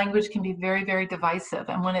 Language can be very, very divisive.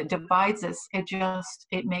 And when it divides us,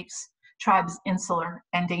 it makes tribes insular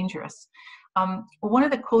and dangerous. One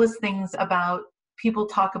of the coolest things about people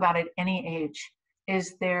talk about at any age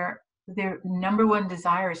is their number one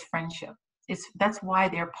desire is friendship. That's why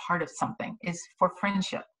they're part of something, is for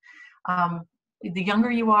friendship. The younger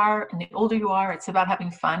you are and the older you are, it's about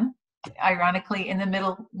having fun. Ironically, in the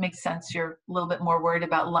middle makes sense. You're a little bit more worried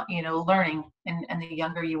about, learning, and the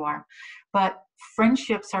younger you are. But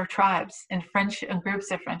friendships are tribes, and groups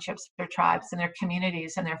of friendships are tribes, and their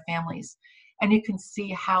communities and their families. And you can see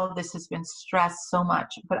how this has been stressed so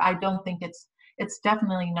much. But I don't think it's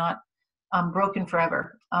definitely not broken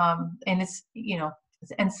forever. And it's,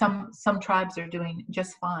 and some tribes are doing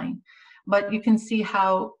just fine. But you can see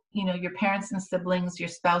how, your parents and siblings, your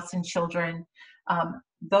spouse and children,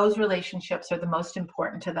 those relationships are the most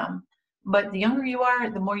important to them. But the younger you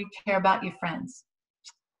are, the more you care about your friends.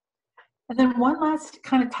 And then one last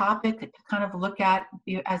kind of topic to kind of look at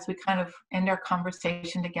as we kind of end our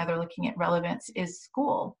conversation together, looking at relevance, is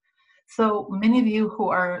school. So many of you who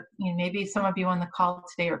are, maybe some of you on the call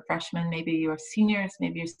today are freshmen, maybe you're seniors,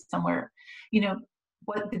 maybe you're somewhere,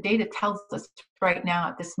 what the data tells us right now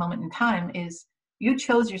at this moment in time is you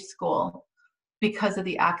chose your school because of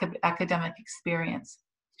the academic experience.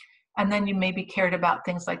 And then you maybe cared about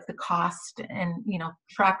things like the cost and,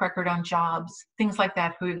 track record on jobs, things like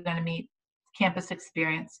that, who you're going to meet, campus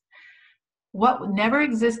experience. What never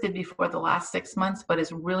existed before the last 6 months, but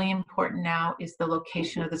is really important now, is the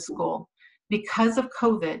location of the school. Because of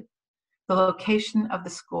COVID, the location of the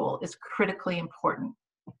school is critically important.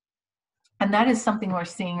 And that is something we're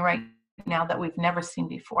seeing right now that we've never seen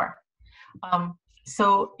before.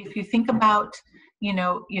 So if you think about,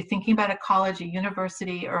 you're thinking about a college, a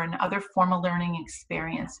university, or another formal learning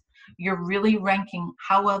experience, you're really ranking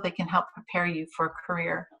how well they can help prepare you for a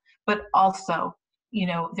career, but also,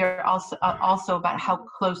 they're also about how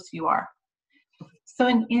close you are. So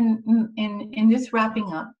in just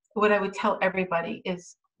wrapping up, what I would tell everybody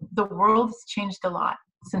is the world has changed a lot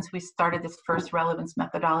since we started this first relevance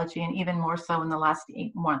methodology, and even more so in the last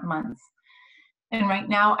 8 months. And right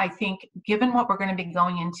now, I think, given what we're going to be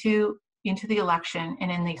going into the election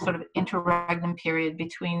and in the sort of interregnum period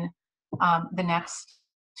between the next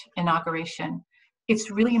inauguration,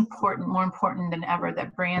 it's really important, more important than ever,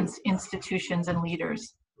 that brands, institutions, and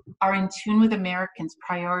leaders are in tune with Americans'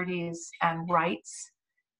 priorities and rights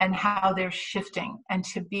and how they're shifting, and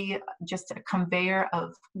to be just a conveyor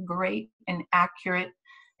of great and accurate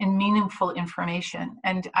and meaningful information.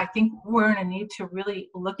 And I think we're in a need to really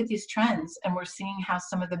look at these trends, and we're seeing how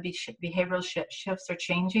some of the behavioral shifts are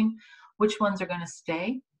changing, which ones are going to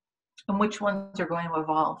stay and which ones are going to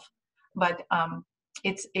evolve. But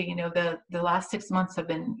it's, the last 6 months have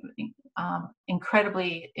been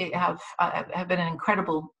incredibly, have been an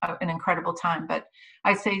incredible time. But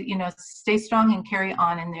I say, stay strong and carry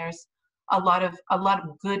on. And there's a lot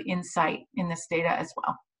of good insight in this data as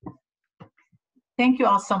well. Thank you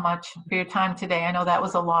all so much for your time today. I know that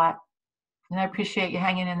was a lot, and I appreciate you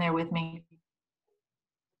hanging in there with me.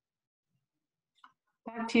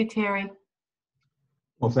 Back to you, Terry.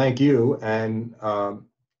 Well, thank you. And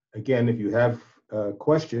again, if you have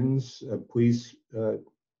questions, please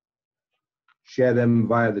share them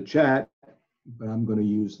via the chat. But I'm going to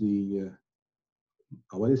use the,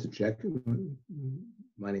 what is the check?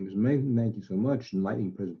 My name is Megan. Thank you so much.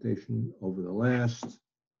 Enlightening presentation over the last, let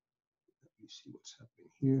me see what's happening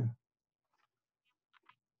here.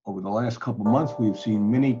 Over the last couple of months, we've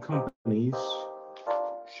seen many companies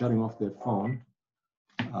shutting off their phone.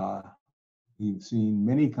 We've seen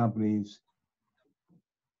many companies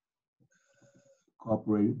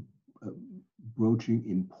broaching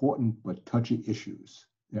important but touchy issues.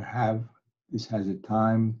 This has at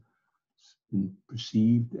times been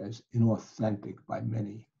perceived as inauthentic by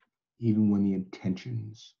many, even when the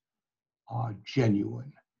intentions are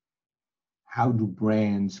genuine. How do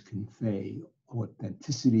brands convey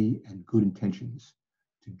authenticity and good intentions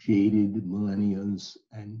to jaded millennials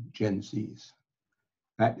and Gen Zs?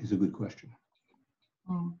 That is a good question.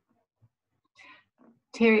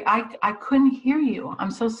 Terry, I couldn't hear you.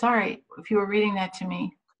 I'm so sorry if you were reading that to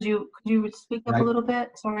me. Could you speak up a little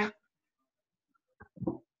bit? Sorry.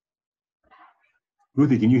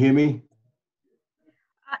 Ruthie, can you hear me?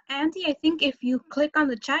 Andy, I think if you click on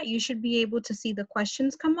the chat, you should be able to see the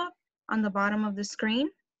questions come up on the bottom of the screen.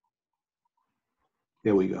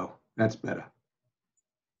 There we go. That's better.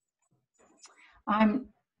 I'm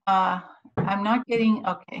not getting,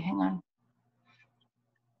 okay, hang on.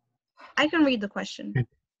 I can read the question.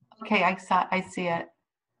 Okay, I see it.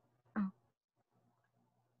 Oh.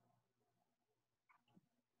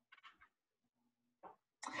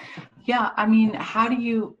 Yeah, I mean, how do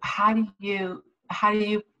you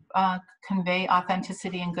convey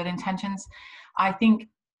authenticity and good intentions? I think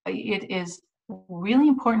it is really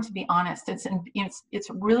important to be honest. It's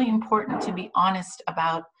really important to be honest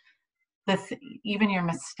about even your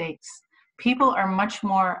mistakes. People are much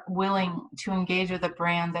more willing to engage with a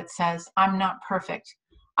brand that says, I'm not perfect.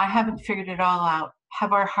 I haven't figured it all out.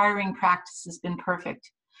 Have our hiring practices been perfect?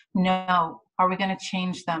 No. Are we going to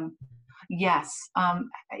change them? Yes.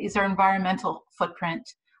 Is our environmental footprint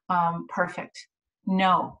perfect?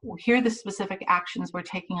 No. Here are the specific actions we're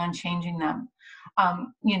taking on changing them.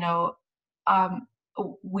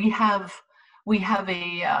 We have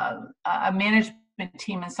a management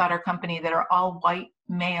team inside our company that are all white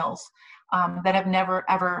males that have never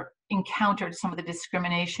ever encountered some of the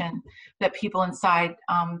discrimination that people inside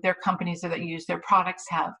their companies or that use their products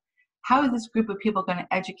have. How is this group of people going to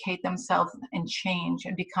educate themselves and change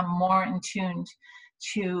and become more in tune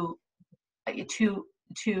to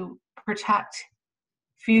protect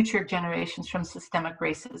future generations from systemic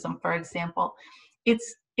racism, for example. It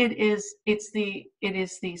is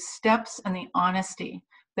the steps and the honesty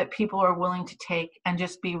that people are willing to take and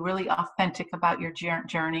just be really authentic about your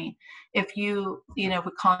journey. If you know,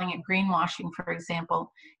 we're calling it greenwashing, for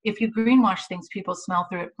example, if you greenwash things, people smell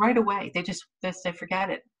through it right away. They forget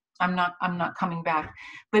it. I'm not coming back.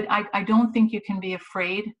 But I don't think you can be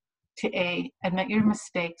afraid to admit your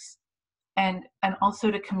mistakes and also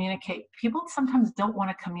to communicate. People sometimes don't want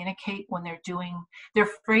to communicate when they're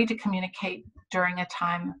afraid to communicate during a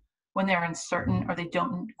time when they're uncertain, or they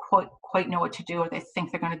don't quite know what to do, or they think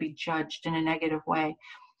they're going to be judged in a negative way.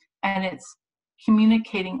 And it's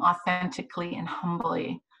communicating authentically and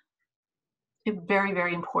humbly. It's very,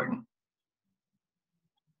 very important.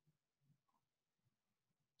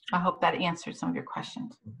 I hope that answers some of your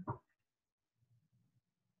questions.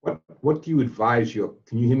 What do you advise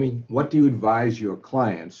can you hear me? What do you advise your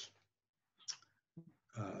clients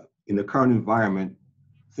in the current environment?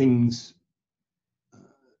 Things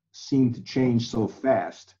seem to change so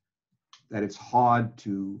fast that it's hard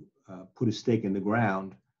to put a stake in the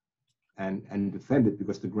ground and defend it,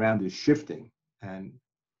 because the ground is shifting. And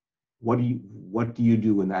what do you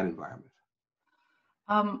do in that environment?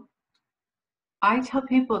 I tell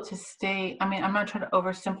people to stay, I mean, I'm not trying to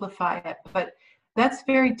oversimplify it, but that's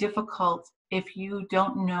very difficult if you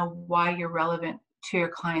don't know why you're relevant to your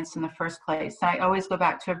clients in the first place. I always go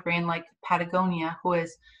back to a brand like Patagonia, who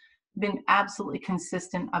has been absolutely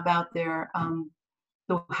consistent about their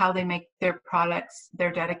how they make their products,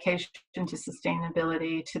 their dedication to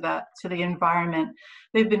sustainability, to the environment.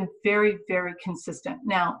 They've been very, very consistent.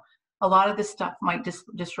 Now, a lot of this stuff might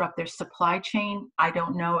disrupt their supply chain. I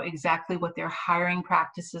don't know exactly what their hiring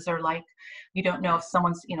practices are like. You don't know if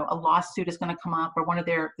someone's, a lawsuit is going to come up, or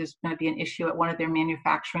there's going to be an issue at one of their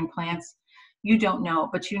manufacturing plants. You don't know,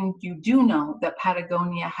 but you do know that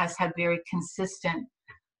Patagonia has had very consistent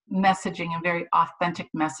messaging and very authentic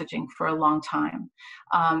messaging for a long time,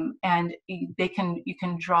 and you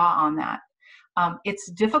can draw on that. It's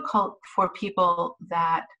difficult for people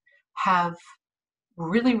that have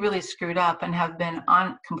really, really screwed up and have been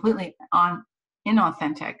completely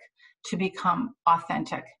inauthentic to become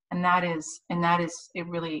authentic, and that's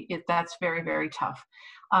very, very tough.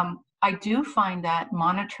 I do find that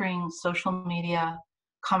monitoring social media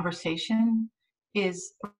conversation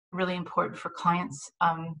is really important for clients.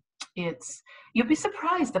 You'll be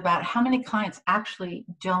surprised about how many clients actually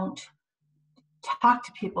don't talk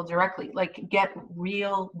to people directly, like get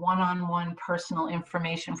real one-on-one personal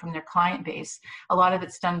information from their client base. A lot of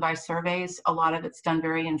it's done by surveys. A lot of it's done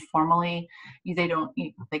very informally.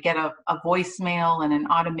 They get a voicemail and an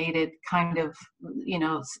automated kind of,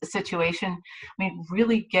 situation. I mean,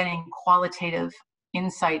 really getting qualitative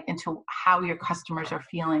insight into how your customers are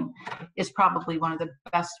feeling is probably one of the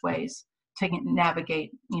best ways to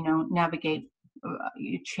navigate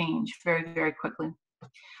change very, very quickly.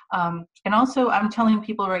 And also, I'm telling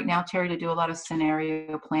people right now, Terry, to do a lot of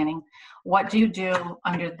scenario planning. What do you do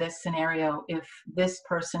under this scenario? If this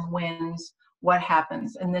person wins, what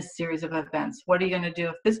happens in this series of events? What are you going to do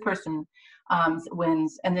if this person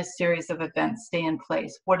wins and this series of events stay in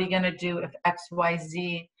place? What are you going to do if X, Y,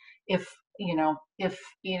 Z? If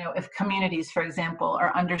communities, for example,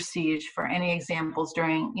 are under siege, for any examples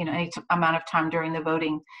during, any amount of time during the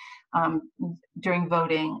voting, during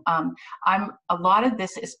voting. A lot of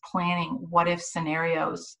this is planning what if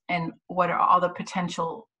scenarios and what are all the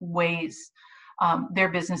potential ways their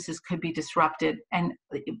businesses could be disrupted.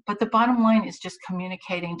 But the bottom line is just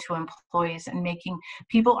communicating to employees and making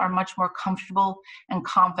people are much more comfortable and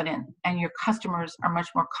confident, and your customers are much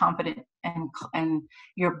more confident, and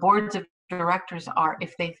your boards of directors are,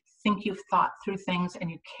 if they think you've thought through things and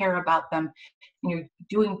you care about them and you're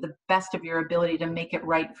doing the best of your ability to make it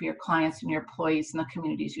right for your clients and your employees and the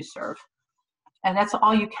communities you serve. And that's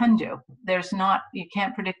all you can do. You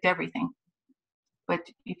can't predict everything, but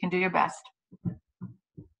you can do your best.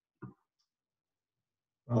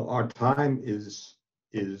 Well, our time is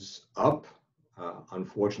up,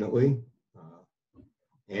 unfortunately.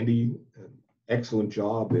 Andy, excellent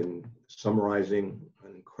job in summarizing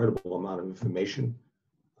an incredible amount of information.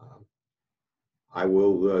 I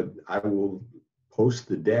will post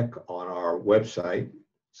the deck on our website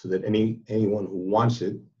so that anyone who wants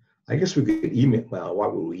it, I guess we could email. Well,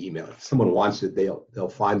 what will we email? If someone wants it, they'll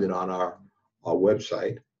find it on our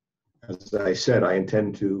website. As I said, I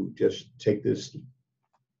intend to just take this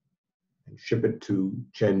and ship it to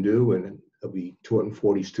Chengdu, and there'll be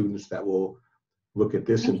 240 students that will look at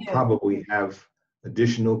this and probably have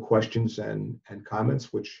additional questions and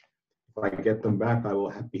comments, which if I get them back, I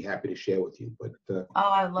will be happy to share with you. But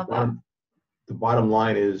I love that. the bottom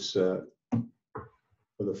line is, for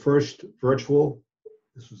the first virtual,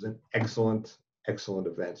 this was an excellent, excellent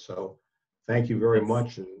event. So thank you very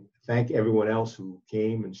much, and thank everyone else who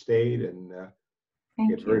came and stayed, and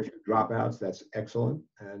Thank get very you. few dropouts. That's excellent,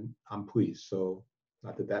 and I'm pleased. So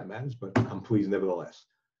not that that matters, but I'm pleased nevertheless.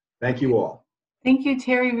 Thank you all. Thank you,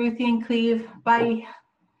 Terry, Ruthie, and Cleve. Bye.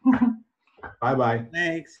 Bye-bye.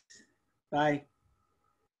 Thanks. Bye.